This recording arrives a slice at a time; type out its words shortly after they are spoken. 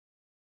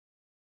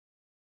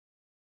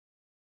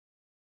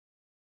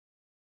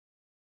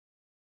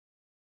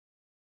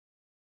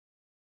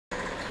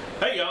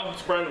Hey y'all,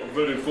 it's Brandon with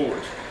Voodoo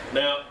Forge.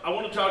 Now, I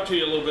want to talk to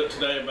you a little bit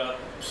today about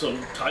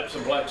some types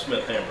of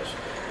blacksmith hammers.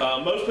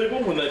 Most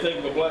people, when they think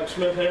of a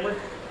blacksmith hammer,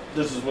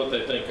 this is what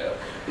they think of.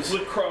 This is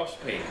a cross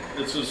peen.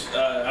 This is,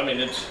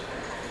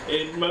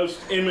 in most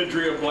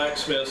imagery of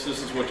blacksmiths,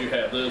 this is what you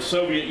have. The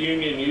Soviet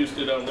Union used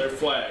it on their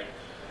flag.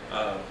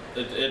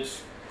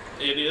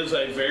 It is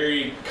a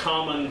very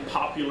common,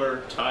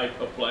 popular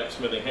type of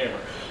blacksmithing hammer.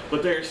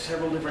 But there are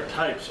several different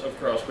types of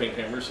cross peen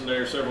hammers, and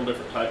there are several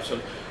different types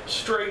of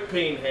straight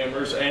peen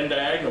hammers and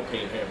diagonal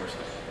peen hammers.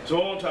 So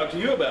what I want to talk to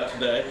you about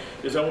today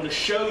is I want to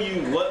show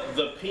you what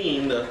the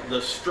peen,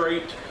 the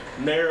straight,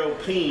 narrow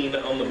peen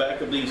on the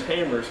back of these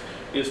hammers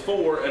is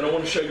for, and I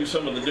want to show you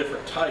some of the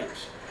different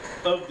types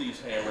of these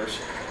hammers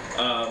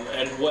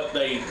and what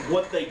they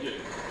do.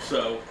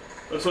 So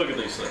let's look at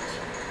these things.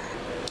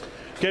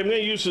 Okay, I'm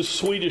going to use this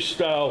Swedish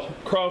style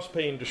cross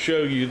peen to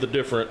show you the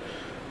different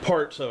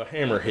parts of a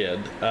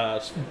hammerhead,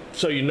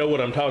 so you know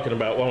what I'm talking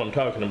about while I'm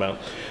talking about.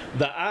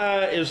 The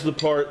eye is the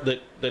part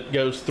that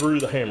goes through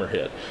the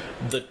hammerhead.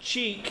 The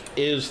cheek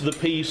is the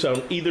piece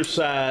on either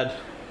side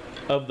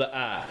of the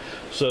eye,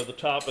 so the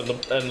top and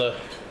the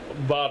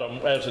bottom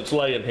as it's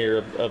laying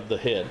here of the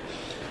head.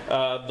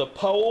 The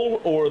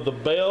pole or the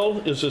bell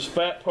is this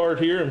fat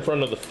part here in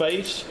front of the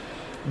face.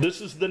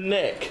 This is the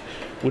neck,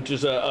 which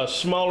is a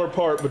smaller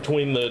part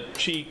between the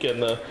cheek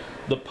and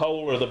the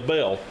pole or the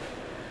bell.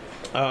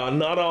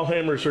 Not all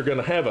hammers are going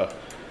to have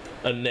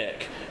a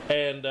neck.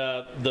 And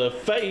the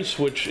face,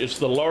 which is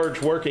the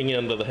large working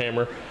end of the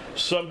hammer,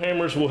 some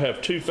hammers will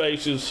have two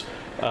faces.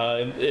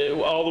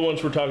 All the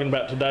ones we're talking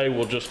about today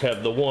will just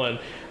have the one.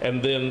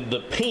 And then the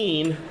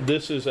peen,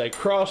 this is a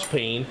cross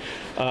peen.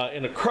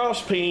 In a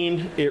cross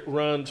peen, it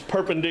runs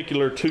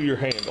perpendicular to your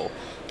handle.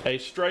 A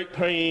straight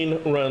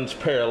peen runs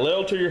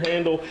parallel to your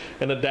handle,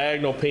 and a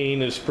diagonal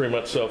peen is pretty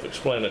much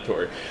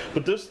self-explanatory.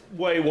 But this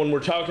way, when we're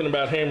talking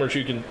about hammers,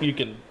 you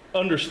can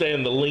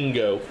understand the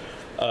lingo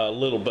a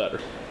little better.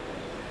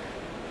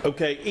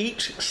 Okay,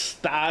 each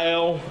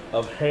style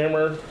of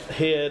hammer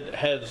head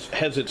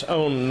has its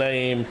own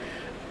name,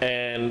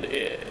 and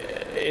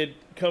it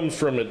comes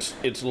from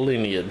its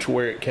lineage,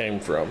 where it came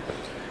from.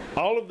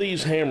 All of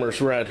these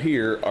hammers right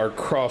here are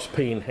cross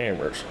peen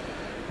hammers,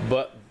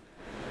 but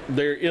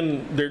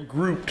they're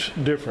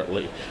grouped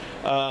differently.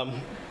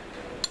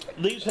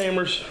 These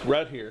hammers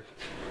right here,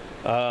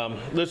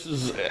 this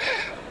is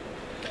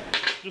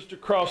just a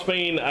cross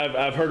peen.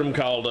 I've heard them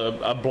called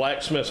a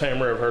blacksmith's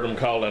hammer. I've heard them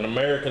called an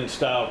American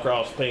style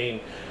cross peen.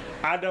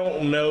 I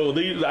don't know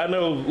these. I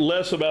know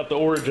less about the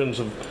origins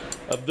of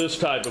this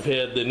type of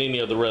head than any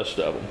of the rest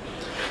of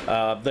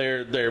them.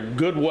 They're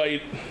good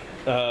weight.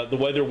 The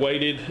way they're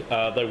weighted,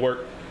 they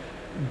work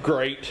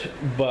great,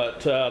 but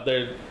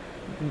they're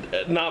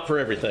not for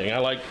everything. I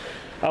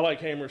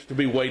like hammers to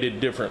be weighted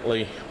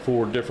differently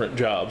for different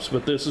jobs,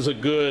 but this is a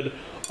good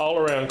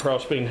all-around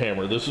cross peen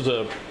hammer. This is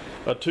a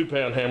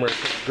 2-pound hammer.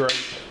 It's a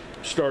great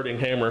starting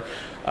hammer.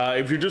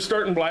 If you're just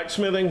starting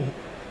blacksmithing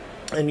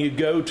and you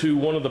go to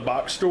one of the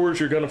box stores,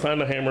 you're going to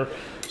find a hammer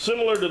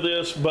similar to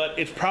this, but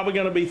it's probably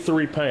going to be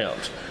 3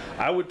 pounds.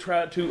 I would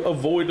try to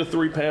avoid a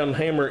 3-pound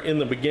hammer in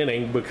the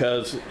beginning,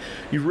 because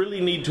you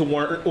really need to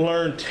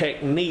learn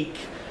technique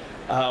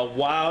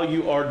while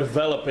you are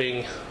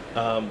developing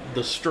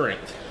the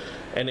strength.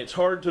 And it's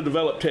hard to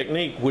develop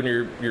technique when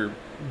you're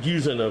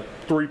using a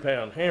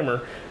 3-pound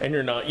hammer and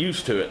you're not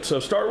used to it. So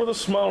start with a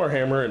smaller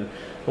hammer and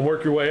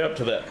work your way up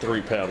to that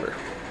 3-pounder.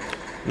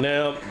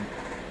 Now,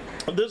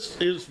 this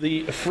is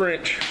the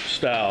French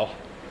style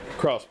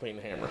cross peen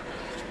hammer,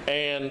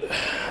 and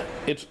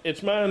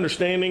it's my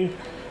understanding,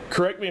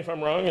 correct me if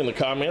I'm wrong in the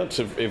comments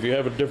if you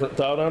have a different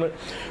thought on it,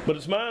 but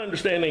it's my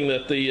understanding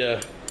that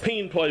the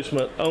peen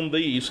placement on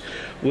these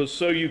was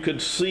so you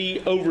could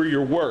see over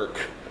your work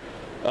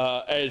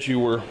as you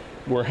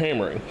were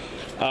hammering.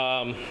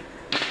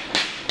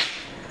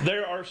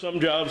 There are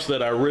some jobs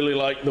that I really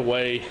like the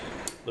way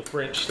the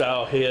French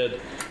style head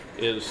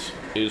is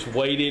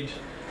weighted,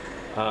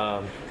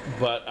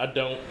 but I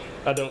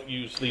don't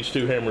use these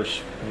two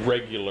hammers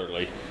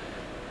regularly.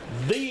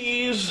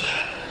 These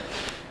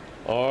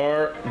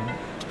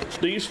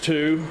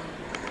two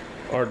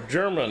are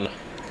German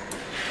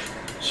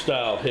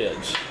style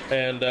heads,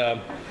 and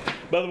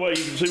by the way,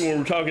 you can see when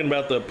we're talking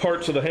about the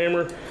parts of the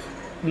hammer,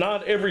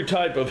 not every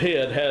type of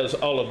head has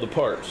all of the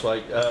parts.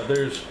 Like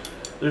there's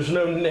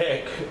no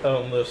neck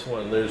on this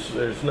one.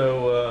 There's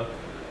no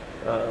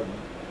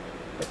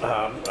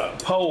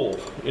pole.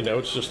 You know,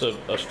 it's just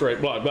a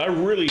straight block. But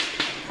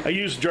I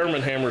use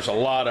German hammers a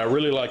lot. I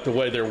really like the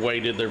way they're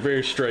weighted. They're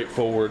very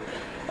straightforward.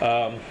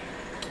 I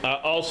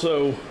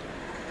also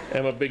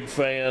am a big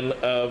fan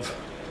of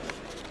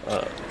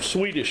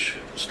Swedish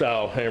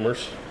style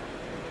hammers,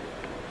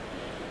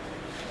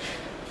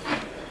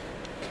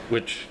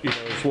 which, you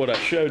know, is what I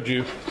showed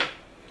you.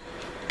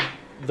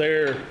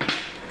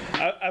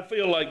 I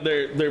feel like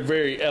they're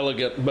very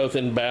elegant, both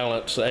in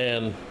balance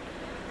and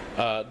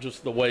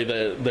just the way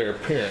their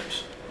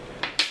appearance.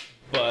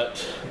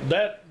 But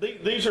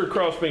these are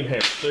cross peen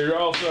hammers. They're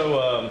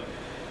also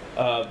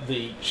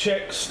the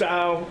Czech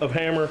style of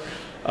hammer.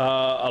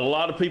 A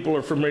lot of people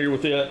are familiar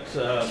with it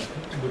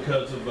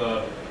because of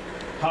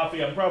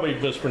Hafi. I'm probably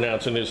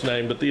mispronouncing his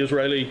name, but the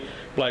Israeli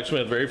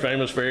blacksmith, very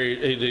famous,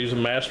 he's a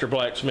master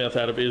blacksmith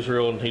out of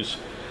Israel, and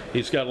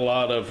he's got a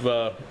lot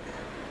of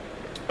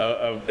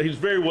he's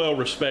very well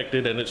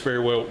respected, and it's very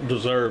well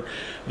deserved.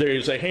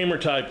 There's a hammer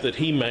type that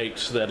he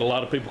makes that a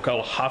lot of people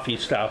call a Hafi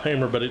style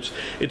hammer, but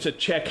it's a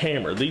Czech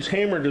hammer. These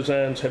hammer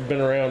designs have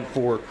been around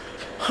for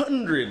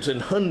hundreds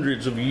and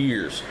hundreds of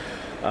years.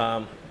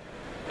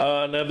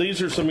 Now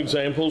these are some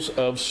examples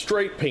of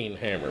straight peen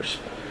hammers.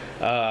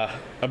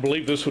 I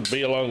believe this would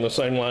be along the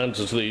same lines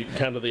as the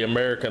kind of the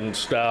American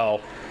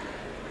style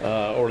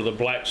or the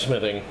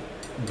blacksmithing,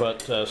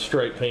 but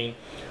straight peen.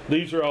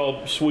 These are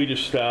all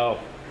Swedish style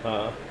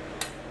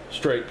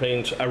straight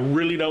peens. I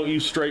really don't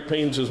use straight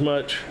peens as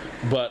much,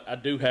 but I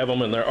do have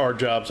them, and there are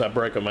jobs I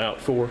break them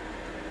out for.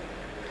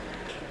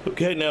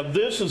 Okay, now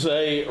this is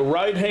a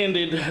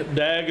right-handed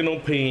diagonal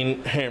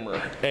peen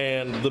hammer,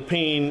 and the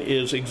peen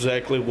is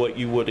exactly what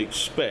you would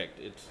expect.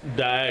 It's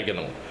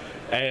diagonal,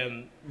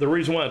 and the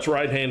reason why it's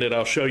right-handed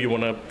I'll show you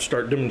when I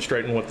start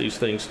demonstrating what these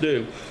things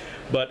do.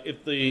 But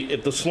if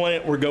the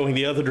slant were going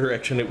the other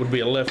direction, it would be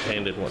a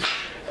left-handed one.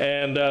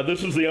 And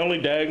this is the only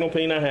diagonal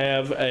peen I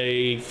have.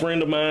 A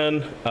friend of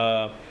mine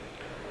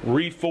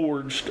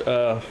reforged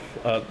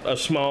a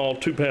small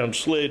 2-pound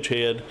sledge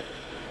head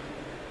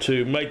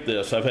to make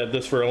this. I've had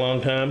this for a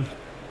long time.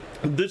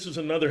 This is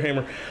another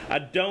hammer. I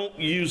don't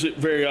use it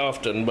very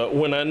often, but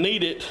when I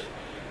need it,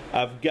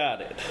 I've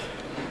got it.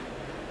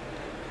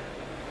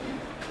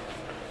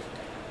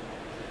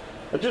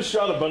 I just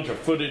shot a bunch of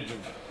footage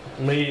of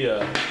me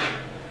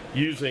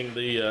using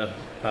the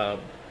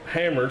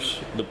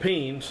hammers, the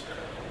peens,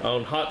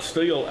 on hot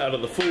steel out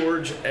of the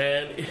forge,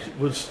 and it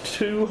was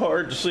too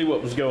hard to see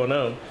what was going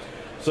on.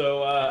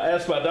 So I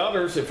asked my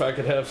daughters if I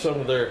could have some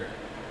of their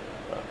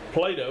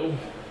Play-Doh,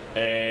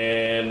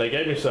 and they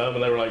gave me some,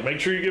 and they were like, make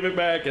sure you give it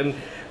back. And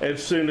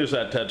as soon as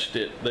I touched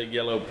it, the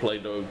yellow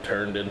Play-Doh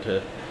turned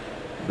into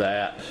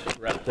that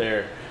right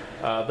there.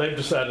 They've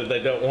decided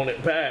they don't want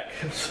it back,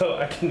 so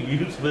I can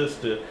use this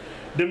to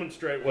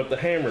demonstrate what the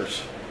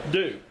hammers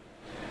do.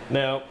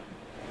 Now,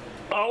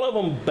 all of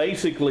them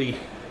basically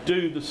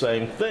do the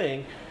same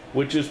thing,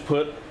 which is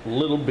put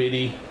little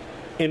bitty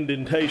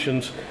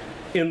indentations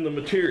in the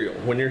material.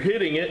 When you're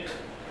hitting it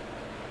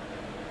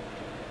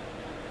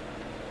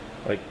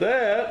like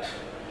that,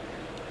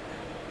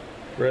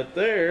 right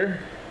there,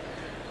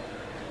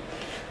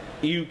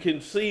 you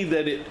can see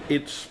that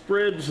it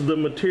spreads the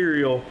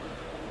material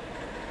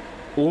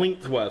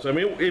lengthwise. I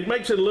mean, it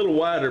makes it a little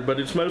wider,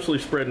 but it's mostly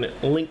spreading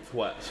it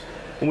lengthwise.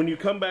 And when you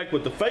come back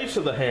with the face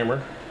of the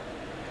hammer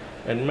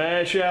and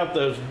mash out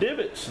those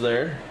divots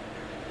there,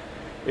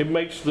 it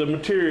makes the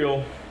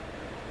material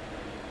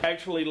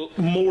actually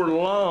more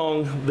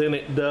long than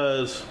it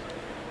does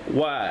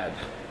wide.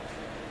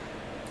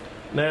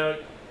 Now,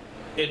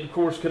 it of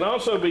course can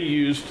also be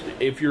used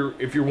if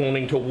you're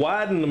wanting to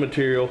widen the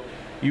material.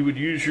 You would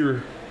use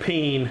your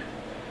peen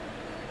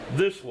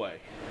this way.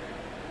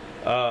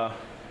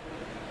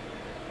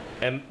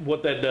 And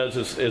what that does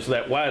is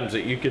that widens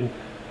it. You can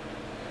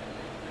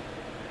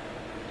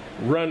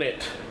run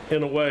it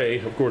in a way,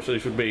 of course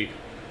these would be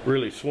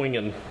really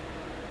swinging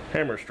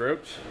hammer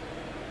strokes,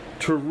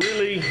 to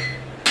really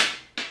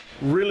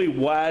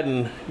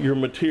widen your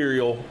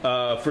material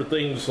for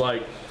things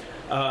like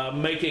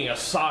making a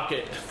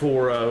socket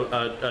for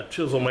a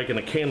chisel, making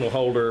a candle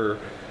holder, or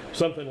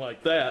something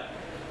like that.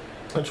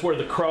 That's where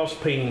the cross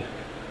peen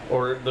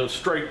or the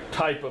straight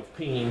type of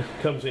peen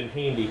comes in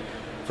handy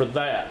for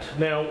that.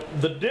 Now,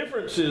 the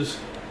differences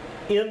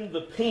in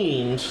the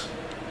peens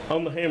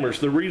on the hammers,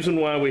 the reason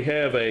why we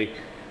have a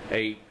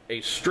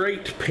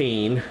straight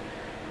peen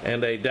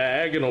and a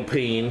diagonal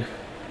peen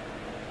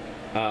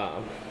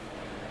are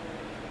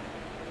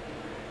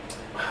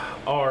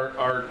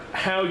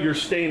how you're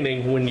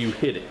standing when you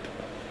hit it.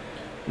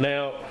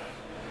 Now,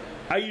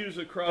 I use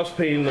a cross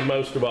peen the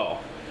most of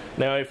all.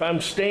 Now, if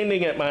I'm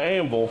standing at my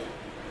anvil,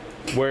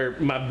 where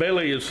my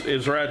belly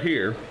is right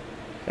here,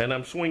 and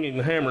I'm swinging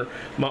the hammer,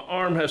 my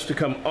arm has to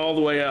come all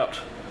the way out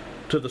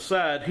to the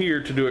side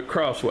here to do it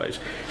crossways.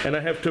 And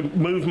I have to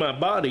move my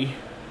body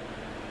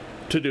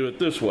to do it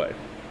this way.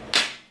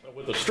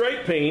 With a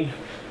straight peen,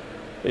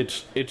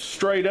 it's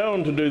straight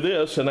on to do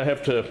this, and I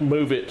have to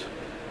move it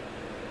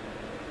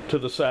to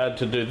the side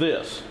to do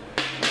this.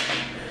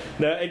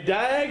 Now, a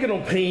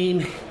diagonal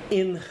peen,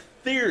 in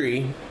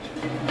theory,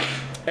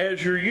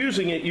 as you're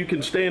using it, you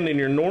can stand in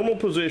your normal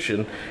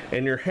position,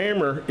 and your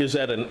hammer is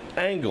at an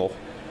angle,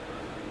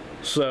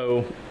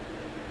 so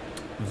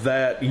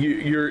that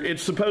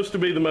it's supposed to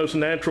be the most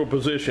natural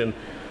position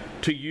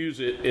to use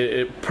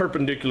it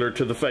perpendicular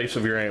to the face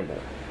of your anvil.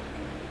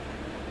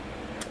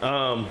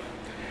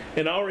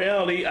 In all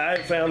reality, I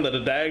have found that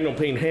a diagonal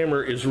peen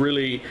hammer is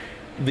really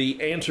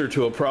the answer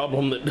to a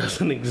problem that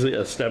doesn't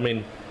exist. I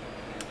mean,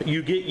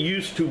 you get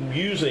used to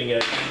using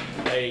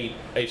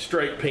a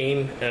straight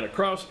peen and a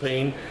cross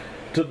peen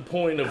to the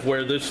point of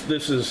where this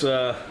is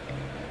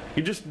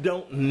You just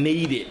don't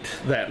need it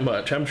that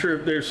much. I'm sure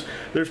there's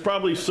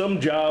probably some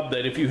job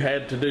that if you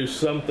had to do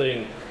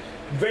something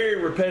very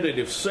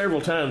repetitive several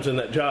times in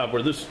that job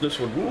where this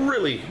would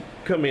really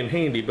come in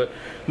handy, but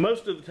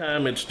most of the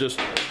time it's just,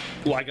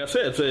 like I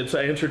said, it's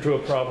an answer to a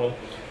problem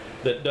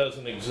that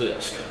doesn't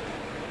exist.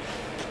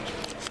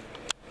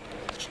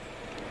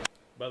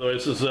 By the way,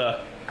 this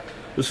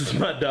is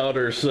my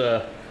daughter's,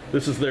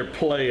 this is their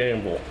play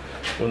anvil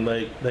when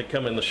they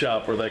come in the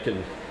shop where they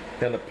can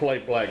kind of play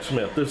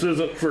blacksmith. This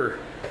isn't for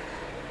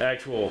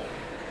actual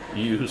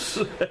use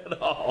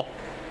at all.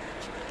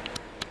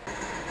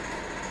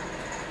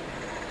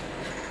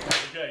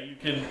 Okay,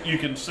 you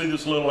can see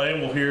this little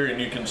anvil here,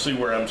 and you can see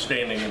where I'm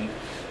standing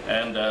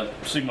and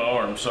see my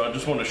arms. So I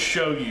just want to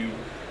show you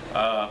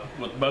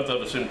with both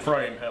of us in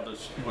frame how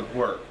this would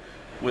work.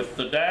 With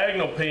the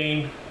diagonal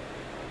peen,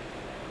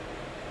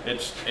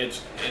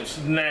 it's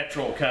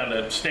natural, kind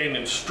of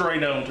standing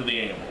straight onto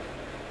the anvil.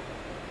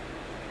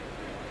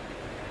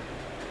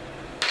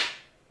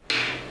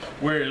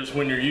 Whereas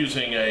when you're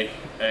using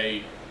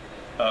a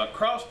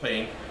cross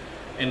peen,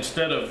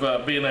 instead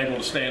of being able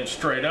to stand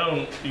straight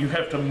on, you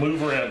have to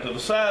move around to the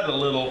side a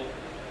little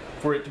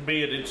for it to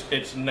be at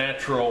its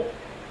natural,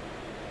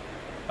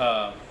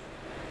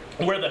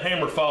 where the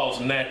hammer falls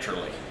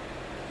naturally.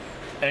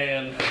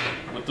 And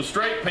with the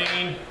straight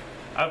peen,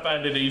 I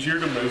find it easier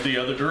to move the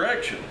other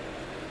direction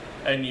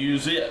and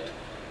use it.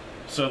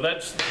 So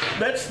that's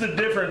the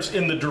difference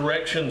in the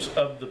directions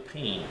of the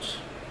peens.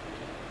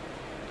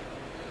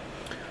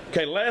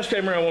 Okay, last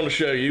hammer I want to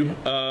show you.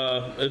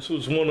 This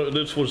was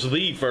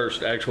the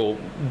first actual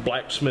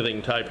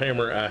blacksmithing type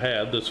hammer I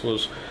had. This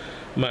was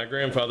my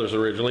grandfather's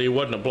originally. He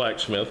wasn't a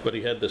blacksmith, but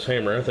he had this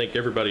hammer. I think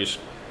everybody's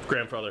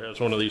grandfather has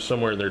one of these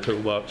somewhere in their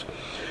toolbox.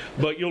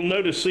 But you'll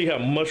notice, see how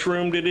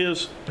mushroomed it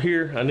is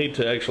here? I need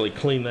to actually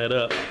clean that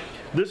up.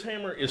 This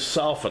hammer is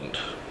softened.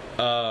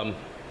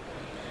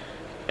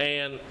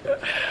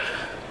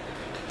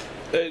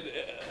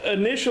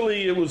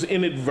 Initially it was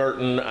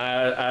inadvertent.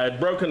 I had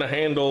broken a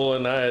handle,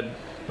 and I had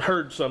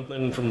heard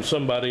something from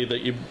somebody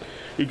that you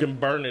can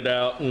burn it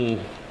out and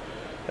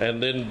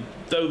then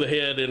throw the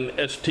head in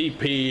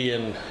STP,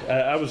 and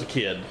I was a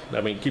kid.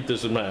 I mean, keep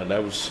this in mind. I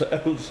was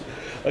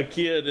a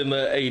kid in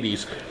the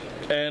 80s.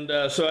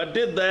 And so I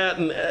did that,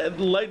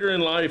 and later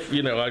in life,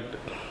 you know,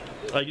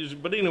 I used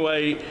it. But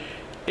anyway,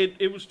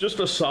 it was just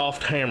a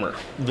soft hammer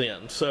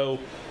then. So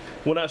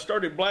when I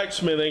started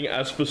blacksmithing,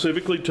 I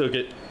specifically took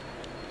it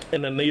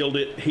and annealed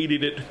it,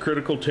 heated it to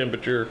critical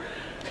temperature,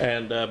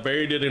 and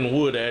buried it in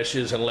wood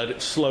ashes and let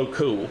it slow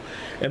cool.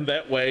 And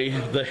that way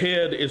the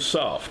head is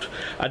soft.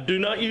 I do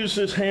not use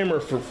this hammer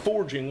for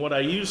forging. What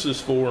I use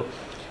this for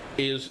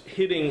is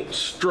hitting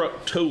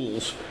struck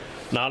tools.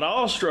 Not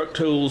all struck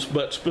tools,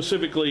 but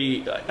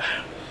specifically,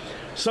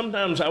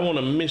 sometimes I want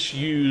to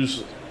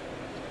misuse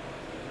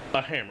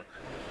a hammer.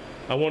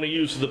 I want to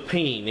use the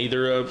peen,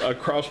 either a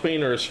cross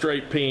peen or a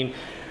straight peen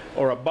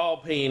or a ball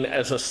peen,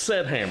 as a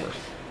set hammer,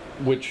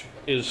 which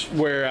is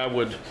where I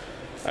would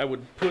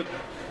put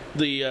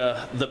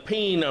the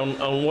peen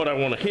on what I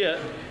want to hit,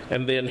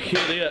 and then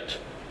hit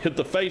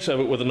the face of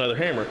it with another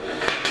hammer.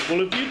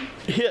 Well, if you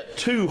hit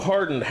two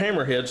hardened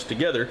hammerheads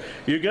together,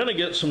 you're going to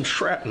get some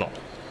shrapnel.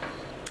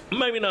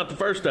 Maybe not the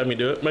first time you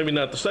do it, maybe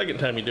not the second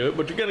time you do it,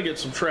 but you're going to get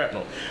some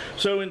shrapnel.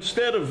 So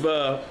instead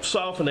of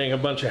softening a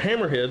bunch of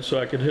hammerheads so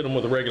I could hit them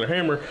with a regular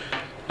hammer,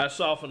 I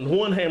softened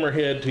one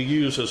hammerhead to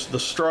use as the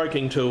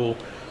striking tool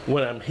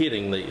when I'm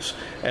hitting these.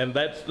 And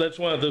that's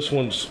why this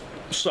one's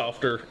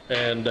softer,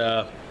 and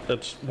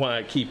that's why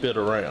I keep it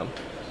around.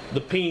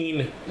 The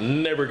peen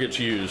never gets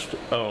used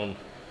on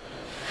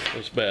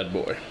this bad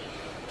boy.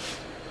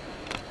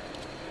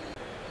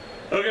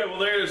 Okay, well,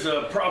 there's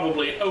a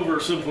probably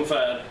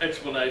oversimplified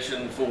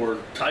explanation for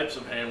types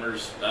of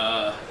hammers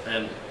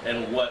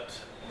and what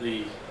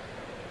the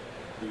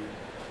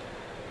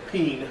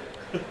peen,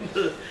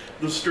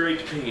 the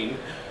straight peen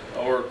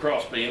or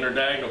cross peen or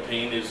diagonal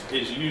peen is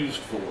used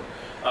for.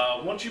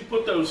 Once you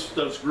put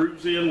those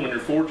grooves in when you're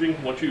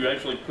forging, once you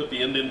actually put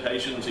the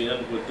indentations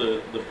in with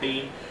the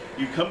peen,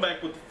 you come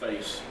back with the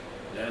face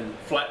and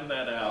flatten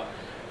that out,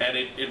 and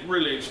it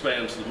really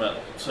expands the metal.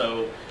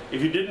 So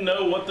if you didn't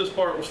know what this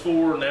part was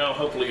for, now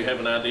hopefully you have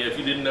an idea. If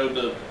you didn't know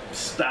the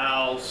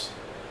styles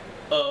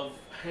of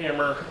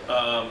hammer,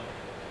 I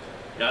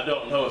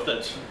don't know if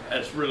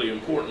that's really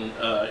important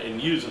in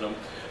using them,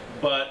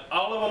 but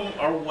all of them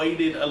are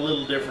weighted a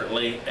little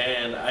differently,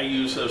 and I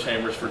use those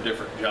hammers for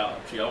different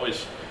jobs. You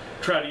always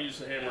try to use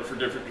the hammer for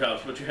different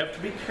jobs, but you have to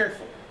be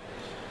careful.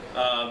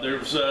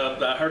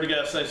 I heard a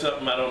guy say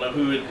something, I don't know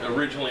who it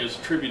originally is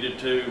attributed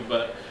to,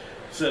 but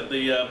said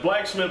the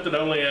blacksmith that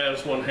only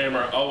has one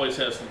hammer always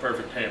has the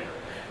perfect hammer,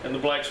 and the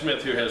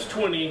blacksmith who has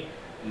 20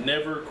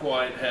 never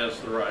quite has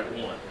the right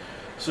one.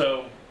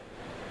 So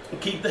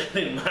keep that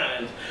in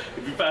mind.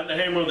 If you find a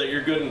hammer that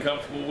you're good and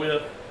comfortable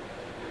with,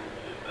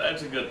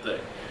 that's a good thing.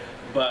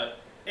 But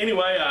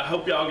anyway, I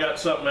hope y'all got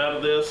something out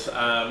of this.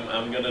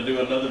 I'm going to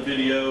do another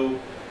video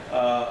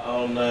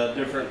on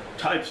different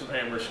types of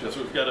hammers, because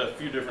we've got a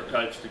few different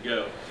types to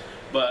go.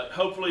 But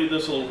hopefully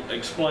this will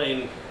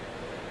explain,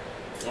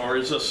 or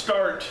is a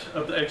start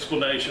of the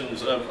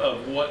explanations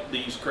of what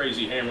these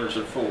crazy hammers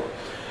are for.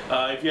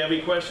 If you have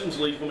any questions,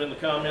 leave them in the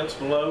comments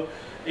below.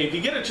 If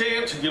you get a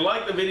chance, if you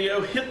like the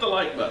video, hit the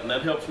like button.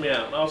 That helps me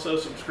out. And also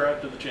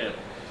subscribe to the channel.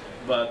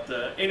 But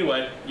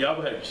anyway, y'all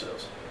behave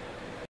yourselves.